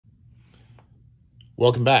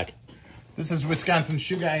Welcome back. This is Wisconsin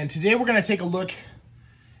Shoe Guy, and today we're going to take a look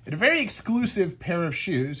at a very exclusive pair of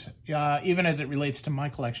shoes, even as it relates to my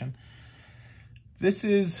collection. This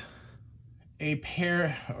is a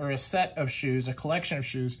pair or a set of shoes, a collection of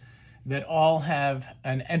shoes that all have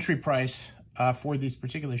an entry price for these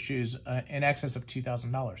particular shoes in excess of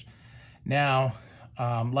 $2,000. Now,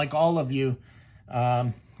 like all of you,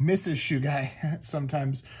 Mrs. Shoe Guy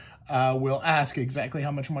sometimes will ask exactly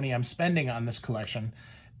how much money I'm spending on this collection.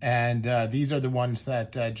 And these are the ones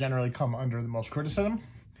that generally come under the most criticism,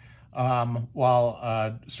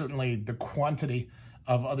 while certainly the quantity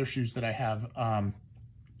of other shoes that I have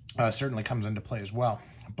certainly comes into play as well.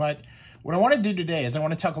 But what I want to do today is I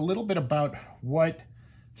want to talk a little bit about what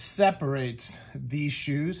separates these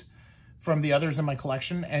shoes from the others in my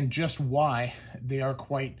collection and just why they are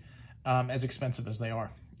quite as expensive as they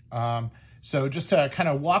are. So just to kind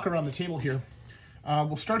of walk around the table here,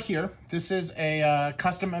 we'll start here. This is a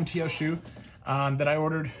custom MTO shoe that I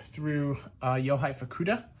ordered through Yohai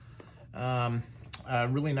Fukuda. A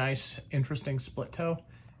really nice, interesting split toe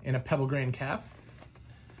in a pebble grain calf.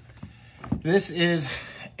 This is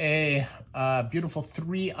a beautiful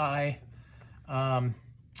 3-eye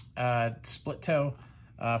split toe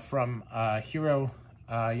from Hiro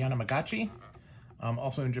Yanamagachi,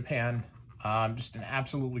 also in Japan. Just an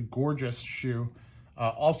absolutely gorgeous shoe,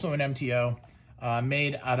 also an MTO,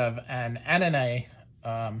 made out of an Anane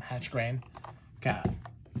hatch grain calf.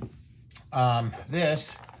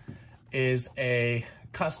 This is a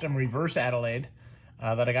custom reverse Adelaide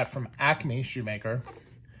that I got from Acme Shoemaker.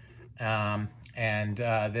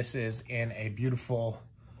 This is in a beautiful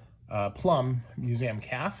plum museum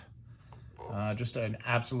calf. Just an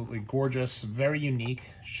absolutely gorgeous, very unique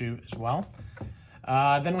shoe as well.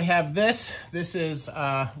 Then we have this. This is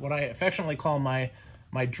what I affectionately call my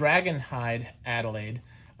dragon hide Adelaide.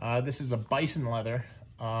 This is a bison leather,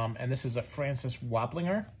 and this is a Francis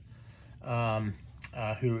Waplinger,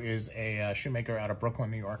 who is a shoemaker out of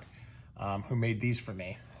Brooklyn, New York, who made these for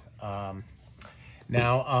me.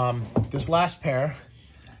 This last pair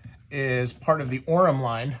is part of the Orem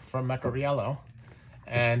line from Mecariello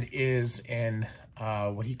and is in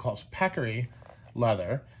what he calls peccary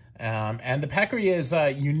leather. And the peccary is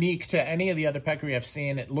unique to any of the other peccary I've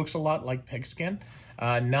seen. It looks a lot like pigskin,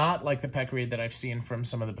 not like the peccary that I've seen from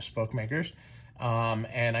some of the bespoke makers.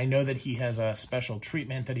 And I know that he has a special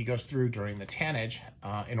treatment that he goes through during the tannage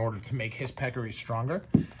in order to make his peccary stronger.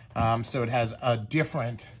 So it has a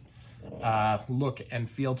different look and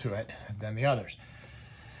feel to it than the others.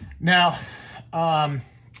 Now,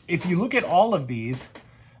 if you look at all of these,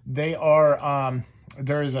 they are...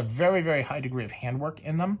 there is a very, very high degree of handwork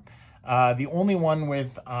in them. The only one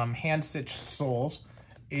with hand-stitched soles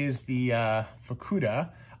is the Fukuda,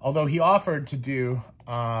 although he offered to do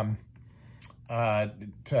to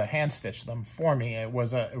hand-stitch them for me. It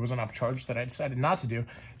was an upcharge that I decided not to do,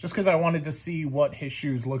 just because I wanted to see what his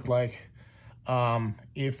shoes looked like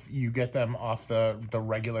if you get them off the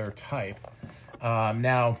regular type.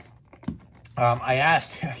 I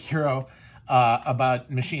asked Hiro about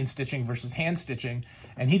machine stitching versus hand stitching.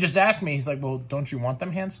 And he just asked me, he's like, well, don't you want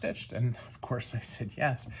them hand stitched? And of course I said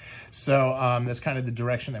yes. So that's kind of the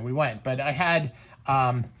direction that we went. But I had,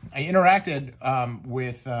 I interacted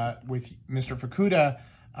with Mr. Fukuda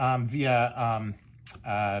via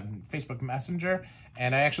Facebook Messenger.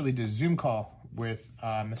 And I actually did a Zoom call with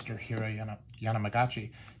Mr. Hiro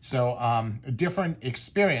Yanamagachi. So a different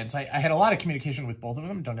experience. I had a lot of communication with both of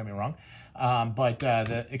them, don't get me wrong. But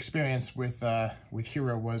the experience with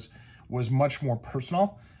Hiro was much more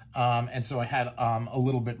personal, and so I had a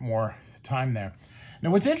little bit more time there.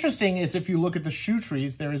 Now, what's interesting is if you look at the shoe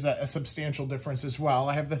trees, there is a substantial difference as well.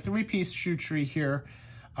 I have the 3-piece shoe tree here,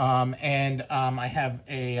 and I have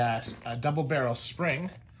a double barrel spring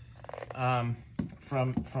from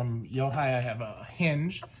Yohai. I have a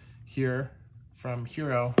hinge here from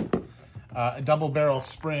Hiro, a double barrel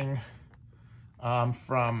spring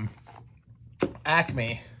from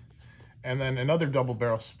Acme, and then another double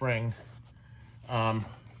barrel spring from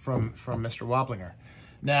Mr. Waplinger.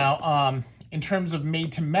 Now, in terms of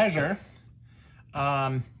made to measure,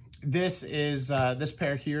 this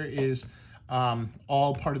pair here is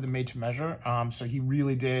all part of the made to measure. So he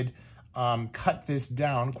really did cut this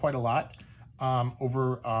down quite a lot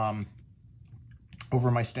over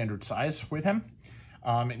my standard size with him.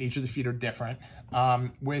 And each of the feet are different.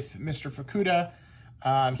 With Mr. Fukuda,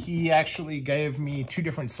 he actually gave me 2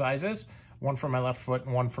 different sizes, one for my left foot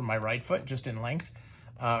and one for my right foot, just in length,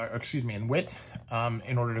 in width,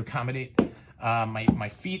 in order to accommodate my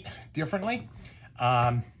feet differently.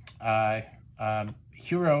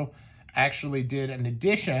 Hiro actually did an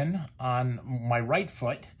addition on my right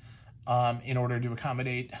foot in order to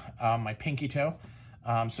accommodate my pinky toe.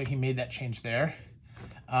 So he made that change there.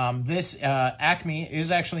 This Acme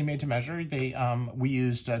is actually made to measure. We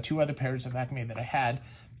used 2 other pairs of Acme that I had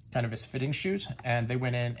kind of as fitting shoes, and they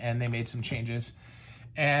went in and they made some changes.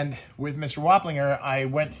 And with Mr. Wapplinger, I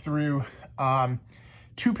went through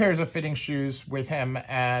 2 pairs of fitting shoes with him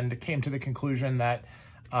and came to the conclusion that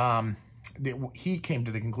he came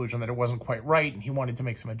to the conclusion that it wasn't quite right and he wanted to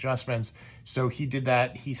make some adjustments. So he did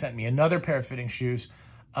that. He sent me another pair of fitting shoes.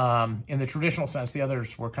 In the traditional sense, the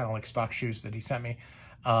others were kind of like stock shoes that he sent me.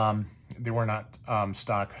 They were not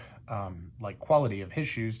stock like quality of his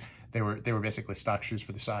shoes. They were basically stock shoes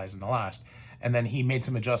for the size and the last. And then he made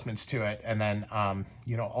some adjustments to it, and then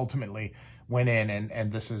you know, ultimately went in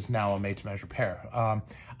and this is now a made-to-measure pair.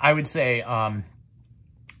 I would say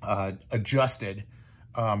adjusted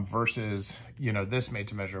versus, you know, this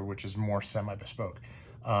made-to-measure, which is more semi-bespoke.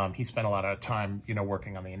 He spent a lot of time, you know,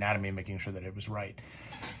 working on the anatomy, making sure that it was right.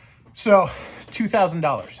 So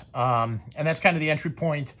 $2,000, and that's kind of the entry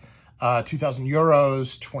point. 2,000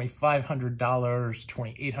 euros, $2,500,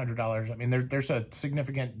 $2,800. I mean, there's a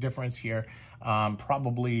significant difference here,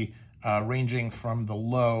 probably ranging from the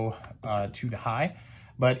low to the high.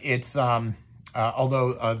 But it's,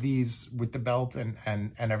 although these with the belt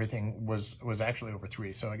and everything was actually over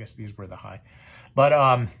 3, so I guess these were the high.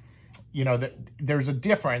 But, you know, there's a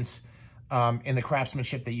difference in the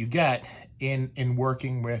craftsmanship that you get in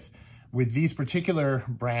working with these particular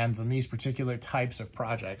brands and these particular types of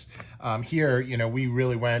projects. Here, you know, we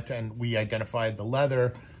really went and we identified the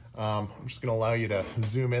leather. I'm just gonna allow you to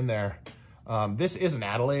zoom in there. This is an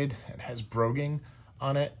Adelaide. It has broguing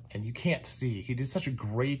on it, and you can't see. He did such a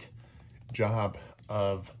great job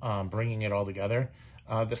of bringing it all together.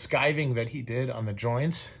 The skiving that he did on the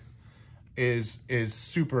joints is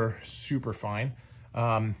super, super fine.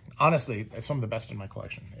 Honestly, it's some of the best in my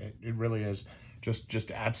collection. It really is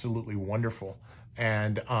just absolutely wonderful.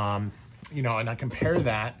 And, you know, and I compare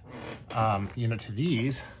that, you know, to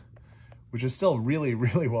these, which is still really,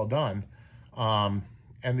 really well done.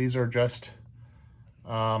 And these are just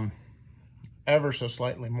ever so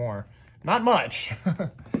slightly more. Not much,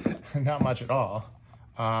 not much at all.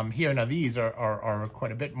 Here, now these are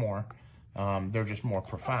quite a bit more. They're just more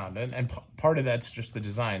profound. And part of that's just the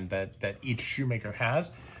design that each shoemaker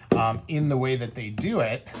has in the way that they do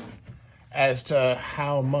it as to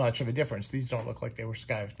how much of a difference. These don't look like they were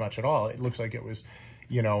skived much at all. It looks like it was,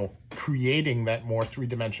 you know, creating that more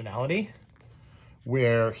 3-dimensionality,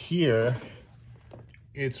 where here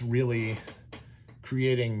it's really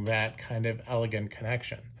creating that kind of elegant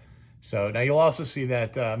connection. So now you'll also see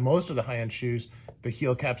that most of the high-end shoes, the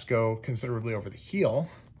heel caps go considerably over the heel,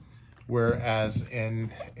 whereas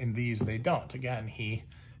in these they don't. Again, he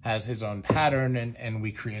has his own pattern and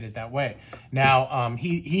we create it that way. Now,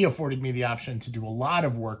 he afforded me the option to do a lot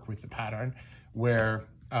of work with the pattern where,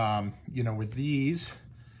 you know, with these,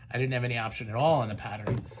 I didn't have any option at all on the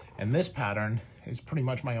pattern. And this pattern is pretty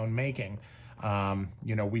much my own making.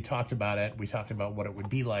 You know, we talked about it. We talked about what it would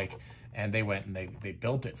be like, and they went and they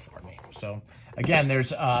built it for me. So again,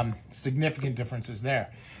 there's significant differences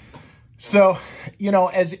there. So, you know,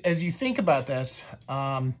 as you think about this,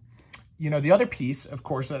 you know, the other piece, of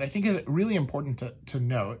course, that I think is really important to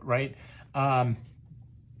note, right? I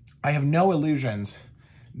have no illusions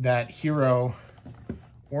that Hiro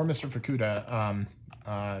or Mr. Fukuda,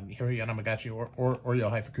 Hiro Yanamagachi or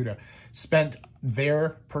Yohei Fukuda, spent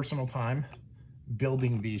their personal time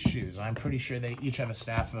building these shoes. I'm pretty sure they each have a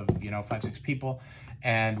staff of, you know, 5-6 people.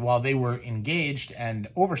 And while they were engaged and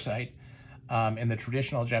oversight in the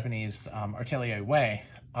traditional Japanese atelier way,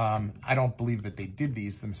 I don't believe that they did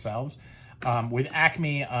these themselves. With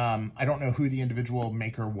Acme, I don't know who the individual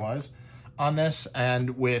maker was on this.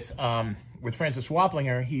 And with Francis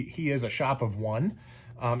Wapplinger, he is a shop of one,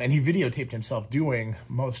 and he videotaped himself doing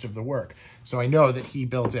most of the work. So I know that he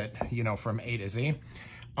built it, you know, from A to Z.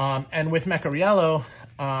 And with Macariello,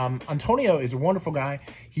 Antonio is a wonderful guy.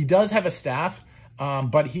 He does have a staff,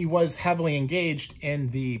 but he was heavily engaged in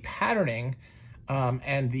the patterning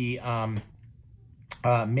and the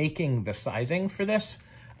making the sizing for this.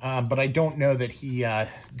 But I don't know that he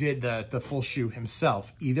did the full shoe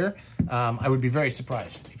himself either. I would be very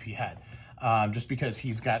surprised if he had, just because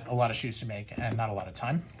he's got a lot of shoes to make and not a lot of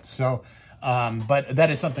time. So, but that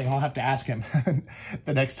is something I'll have to ask him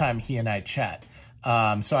the next time he and I chat.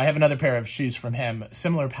 So I have another pair of shoes from him,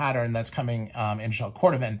 similar pattern that's coming in Shell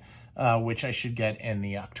Cordovan, which I should get in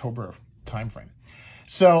the October timeframe.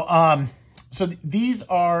 So, so these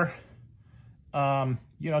are,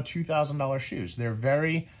 you know, $2,000 shoes. They're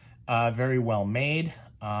very, very well made.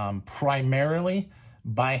 primarily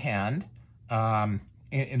by hand,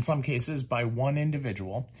 in some cases by one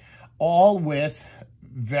individual, all with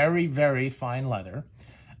very, very fine leather.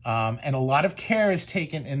 And a lot of care is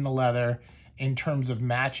taken in the leather in terms of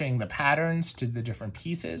matching the patterns to the different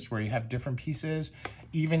pieces, where you have different pieces.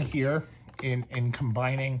 Even here in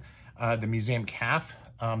combining the museum calf,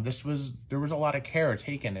 there was a lot of care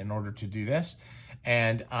taken in order to do this.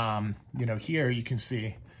 And, you know, here you can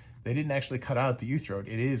see they didn't actually cut out the U-throat.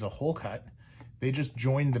 It is a hole cut. They just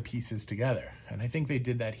joined the pieces together. And I think they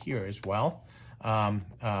did that here as well.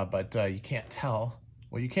 But you can't tell.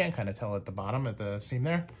 Well, you can kind of tell at the bottom, at the seam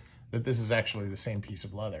there, that this is actually the same piece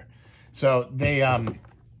of leather. So they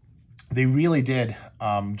really did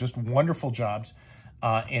just wonderful jobs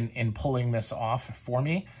in pulling this off for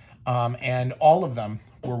me. And all of them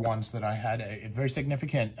were ones that I had a very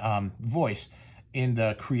significant voice in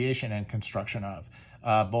the creation and construction of,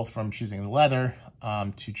 both from choosing the leather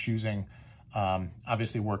to choosing,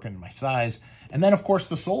 obviously, working my size, and then, of course,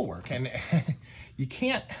 the sole work. And you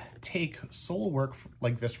can't take sole work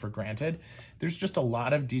like this for granted. There's just a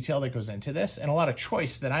lot of detail that goes into this and a lot of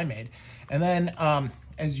choice that I made. And then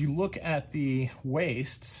as you look at the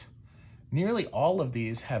waists, nearly all of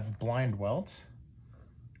these have blind welts.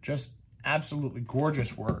 Just absolutely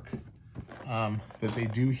gorgeous work that they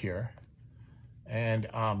do here. And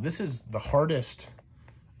this is the hardest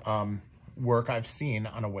work I've seen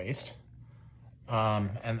on a waist.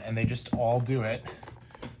 And they just all do it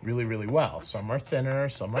really, really well. Some are thinner,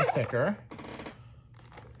 some are thicker.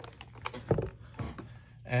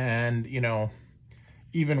 And, you know,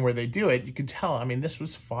 even where they do it, you can tell, I mean, this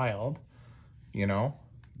was filed, you know,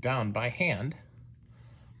 down by hand.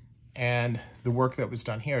 And the work that was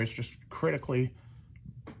done here is just critically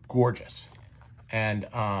gorgeous. And,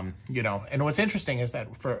 you know, and what's interesting is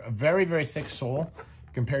that for a very, very thick sole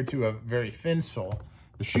compared to a very thin sole,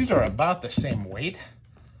 the shoes are about the same weight,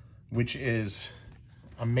 which is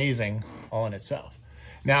amazing all in itself.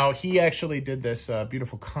 Now, he actually did this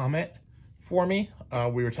beautiful comment for me.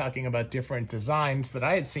 We were talking about different designs that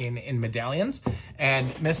I had seen in medallions, and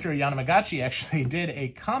Mr. Yanamagachi actually did a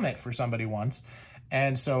comment for somebody once.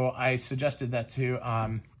 And so I suggested that to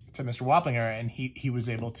Mr. Wapplinger, and he was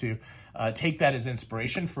able to take that as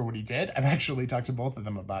inspiration for what he did. I've actually talked to both of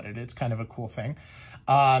them about it. It's kind of a cool thing.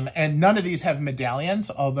 And none of these have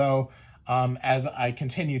medallions, although as I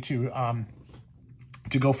continue to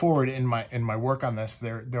go forward in my work on this,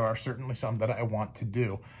 there are certainly some that I want to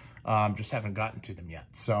do. Just haven't gotten to them yet.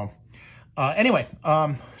 So anyway,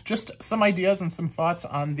 just some ideas and some thoughts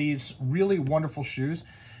on these really wonderful shoes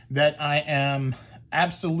that I am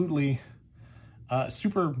absolutely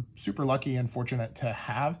super lucky and fortunate to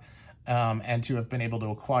have and to have been able to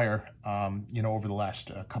acquire, you know, over the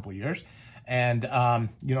last couple of years. And,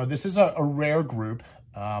 you know, this is a rare group.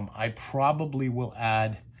 I probably will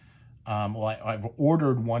add, well, I've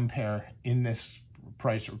ordered one pair in this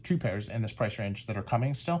price, or two pairs in this price range that are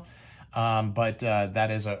coming still. But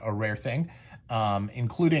that is a rare thing,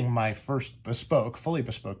 including my first fully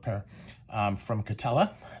bespoke pair from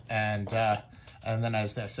Catella. And then,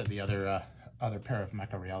 as I said, the other pair of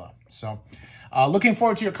Macariello. So looking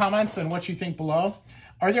forward to your comments and what you think below.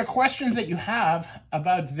 Are there questions that you have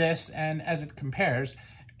about this and as it compares?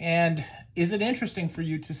 And is it interesting for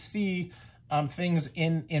you to see things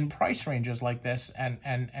in price ranges like this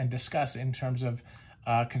and discuss in terms of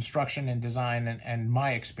construction and design and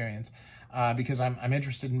my experience? Because I'm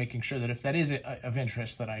interested in making sure that if that is of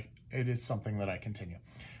interest, that it is something that I continue.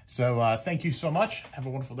 So thank you so much. Have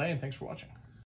a wonderful day, and thanks for watching.